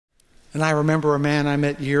And I remember a man I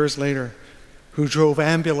met years later who drove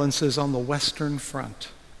ambulances on the Western Front.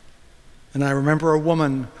 And I remember a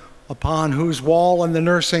woman upon whose wall in the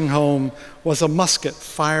nursing home was a musket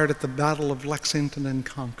fired at the Battle of Lexington and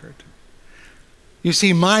Concord. You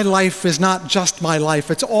see, my life is not just my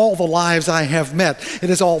life. It's all the lives I have met.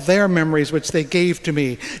 It is all their memories which they gave to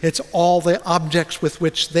me. It's all the objects with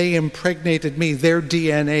which they impregnated me. Their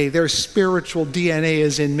DNA, their spiritual DNA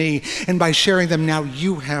is in me. And by sharing them now,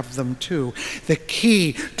 you have them too. The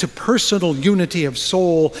key to personal unity of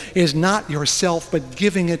soul is not yourself, but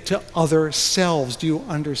giving it to other selves. Do you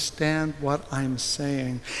understand what I'm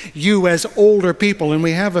saying? You as older people, and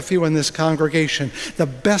we have a few in this congregation, the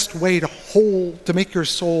best way to make your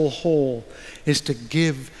soul whole is to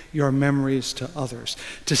give your memories to others,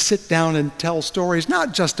 to sit down and tell stories,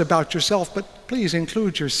 not just about yourself, but please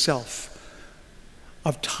include yourself,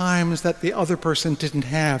 of times that the other person didn't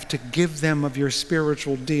have, to give them of your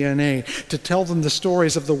spiritual DNA, to tell them the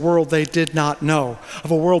stories of the world they did not know, of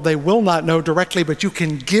a world they will not know directly, but you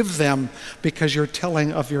can give them because you're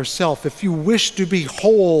telling of yourself. If you wish to be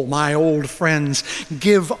whole, my old friends,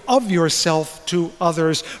 give of yourself to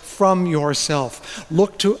others from yourself.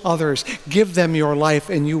 Look to others, give them your life,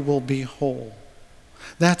 and you will be whole.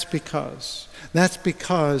 That's because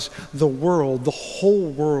the world, the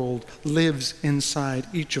whole world, lives inside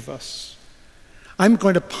each of us. I'm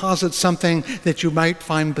going to posit something that you might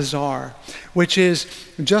find bizarre, which is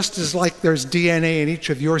just as like there's DNA in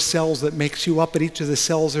each of your cells that makes you up, and each of the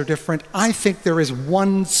cells are different, I think there is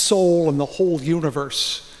one soul in the whole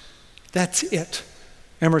universe. That's it.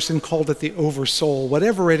 Emerson called it the oversoul.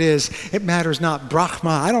 Whatever it is, it matters not.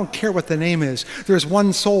 Brahma, I don't care what the name is. There's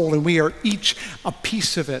one soul, and we are each a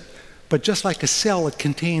piece of it. But just like a cell, it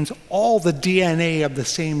contains all the DNA of the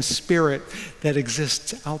same spirit that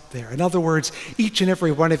exists out there. In other words, each and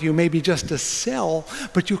every one of you may be just a cell,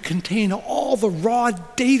 but you contain all the raw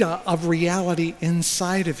data of reality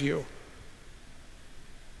inside of you.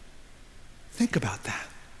 Think about that.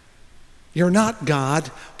 You're not God,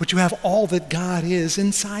 but you have all that God is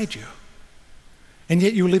inside you. And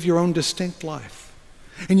yet you live your own distinct life.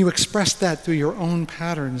 And you express that through your own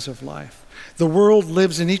patterns of life. The world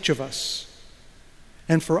lives in each of us.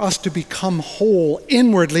 And for us to become whole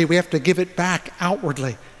inwardly, we have to give it back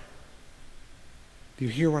outwardly. Do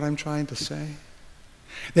you hear what I'm trying to say?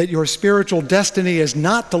 That your spiritual destiny is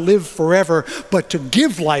not to live forever, but to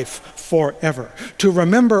give life forever. To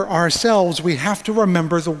remember ourselves, we have to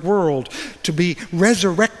remember the world, to be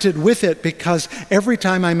resurrected with it, because every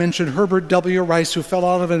time I mention Herbert W. Rice, who fell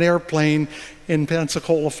out of an airplane in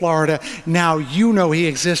Pensacola, Florida, now you know he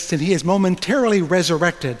exists and he is momentarily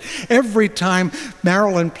resurrected. Every time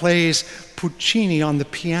Marilyn plays Puccini on the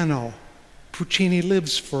piano, Puccini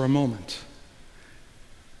lives for a moment.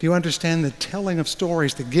 Do you understand? The telling of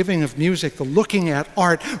stories, the giving of music, the looking at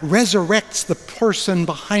art resurrects the person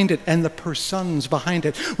behind it and the persons behind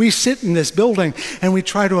it. We sit in this building and we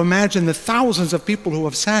try to imagine the thousands of people who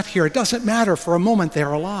have sat here. It doesn't matter. For a moment,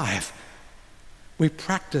 they're alive. We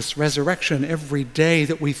practice resurrection every day,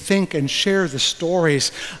 that we think and share the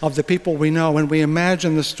stories of the people we know, and we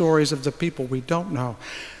imagine the stories of the people we don't know.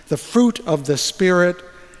 The fruit of the Spirit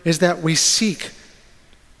is that we seek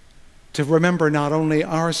to remember not only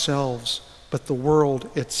ourselves, but the world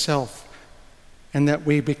itself, and that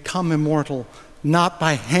we become immortal, not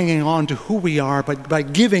by hanging on to who we are, but by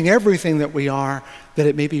giving everything that we are, that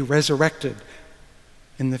it may be resurrected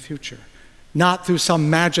in the future. Not through some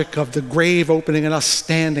magic of the grave opening and us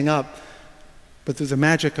standing up, but through the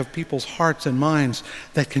magic of people's hearts and minds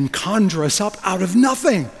that can conjure us up out of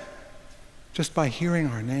nothing just by hearing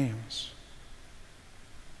our names.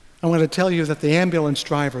 I want to tell you that the ambulance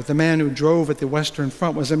driver, the man who drove at the Western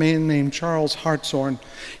Front, was a man named Charles Hartshorne.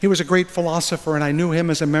 He was a great philosopher, and I knew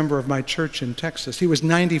him as a member of my church in Texas. He was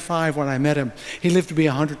 95 when I met him. He lived to be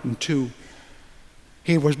 102.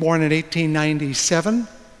 He was born in 1897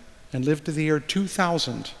 and lived to the year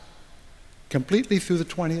 2000, completely through the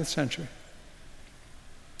 20th century.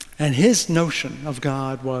 And his notion of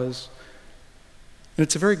God was, and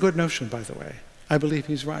it's a very good notion, by the way, I believe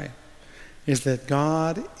he's right, is that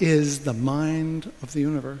God is the mind of the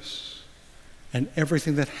universe, and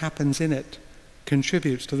everything that happens in it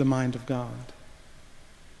contributes to the mind of God.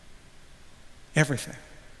 Everything.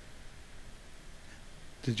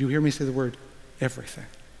 Did you hear me say the word everything?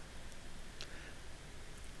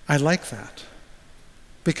 I like that,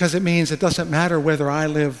 because it means it doesn't matter whether I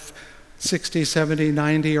live 60, 70,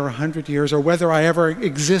 90, or 100 years, or whether I ever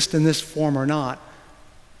exist in this form or not.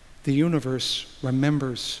 The universe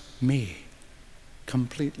remembers me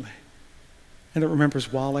completely. And it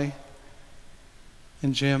remembers Wally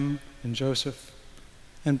and Jim and Joseph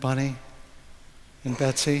and Bunny and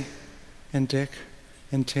Betsy and Dick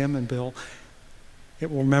and Tim and Bill.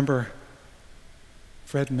 It will remember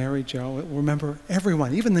Fred, Mary, Joe. It will remember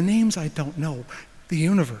everyone, even the names I don't know. The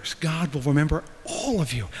universe. God will remember all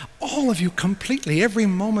of you completely, every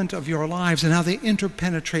moment of your lives, and how they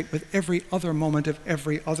interpenetrate with every other moment of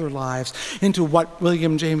every other lives into what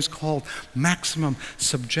William James called maximum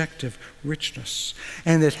subjective richness.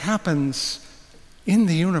 And it happens in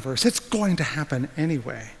the universe. It's going to happen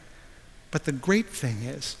anyway. But the great thing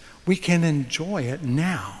is, we can enjoy it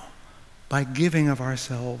now by giving of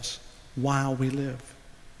ourselves while we live.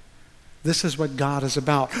 This is what God is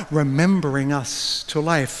about, remembering us to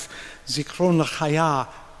life. Zikron l'chaya.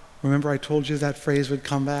 Remember I told you that phrase would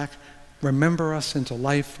come back? Remember us into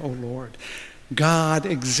life, O Lord. God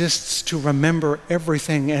exists to remember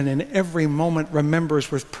everything, and in every moment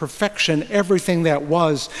remembers with perfection everything that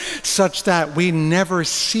was, such that we never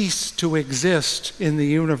cease to exist in the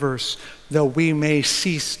universe, though we may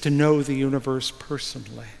cease to know the universe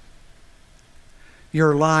personally.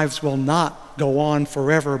 Your lives will not go on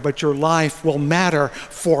forever, but your life will matter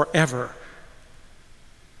forever.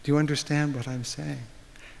 Do you understand what I'm saying?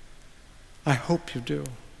 I hope you do.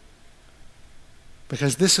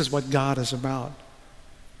 Because this is what God is about.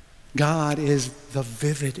 God is the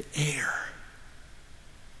vivid air.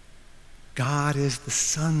 God is the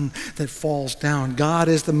sun that falls down. God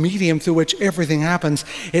is the medium through which everything happens.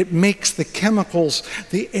 It makes the chemicals,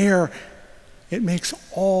 the air. It makes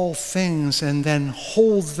all things and then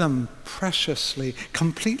holds them preciously,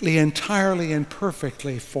 completely, entirely, and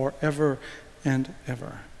perfectly forever and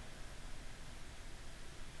ever.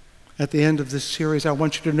 At the end of this series, I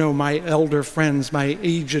want you to know, my elder friends, my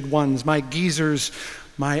aged ones, my geezers,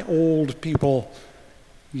 my old people,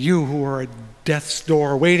 you who are at death's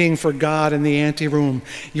door waiting for God in the anteroom,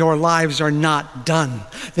 your lives are not done.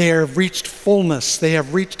 They have reached fullness. They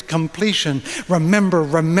have reached completion. Remember,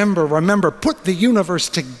 remember, remember. Put the universe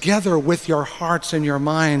together with your hearts and your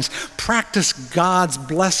minds. Practice God's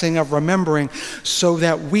blessing of remembering so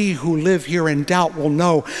that we who live here in doubt will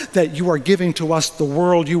know that you are giving to us the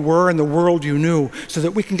world you were and the world you knew, so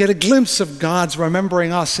that we can get a glimpse of God's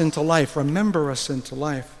remembering us into life. Remember us into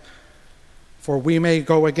life. For we may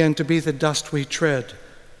go again to be the dust we tread.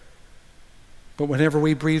 But whenever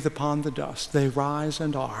we breathe upon the dust, they rise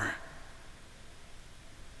and are.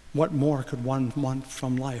 What more could one want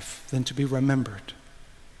from life than to be remembered,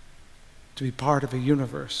 to be part of a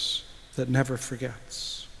universe that never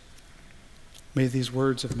forgets? May these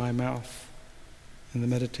words of my mouth and the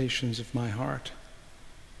meditations of my heart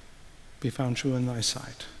be found true in thy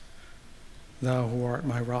sight, thou who art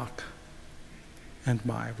my rock and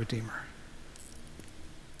my Redeemer.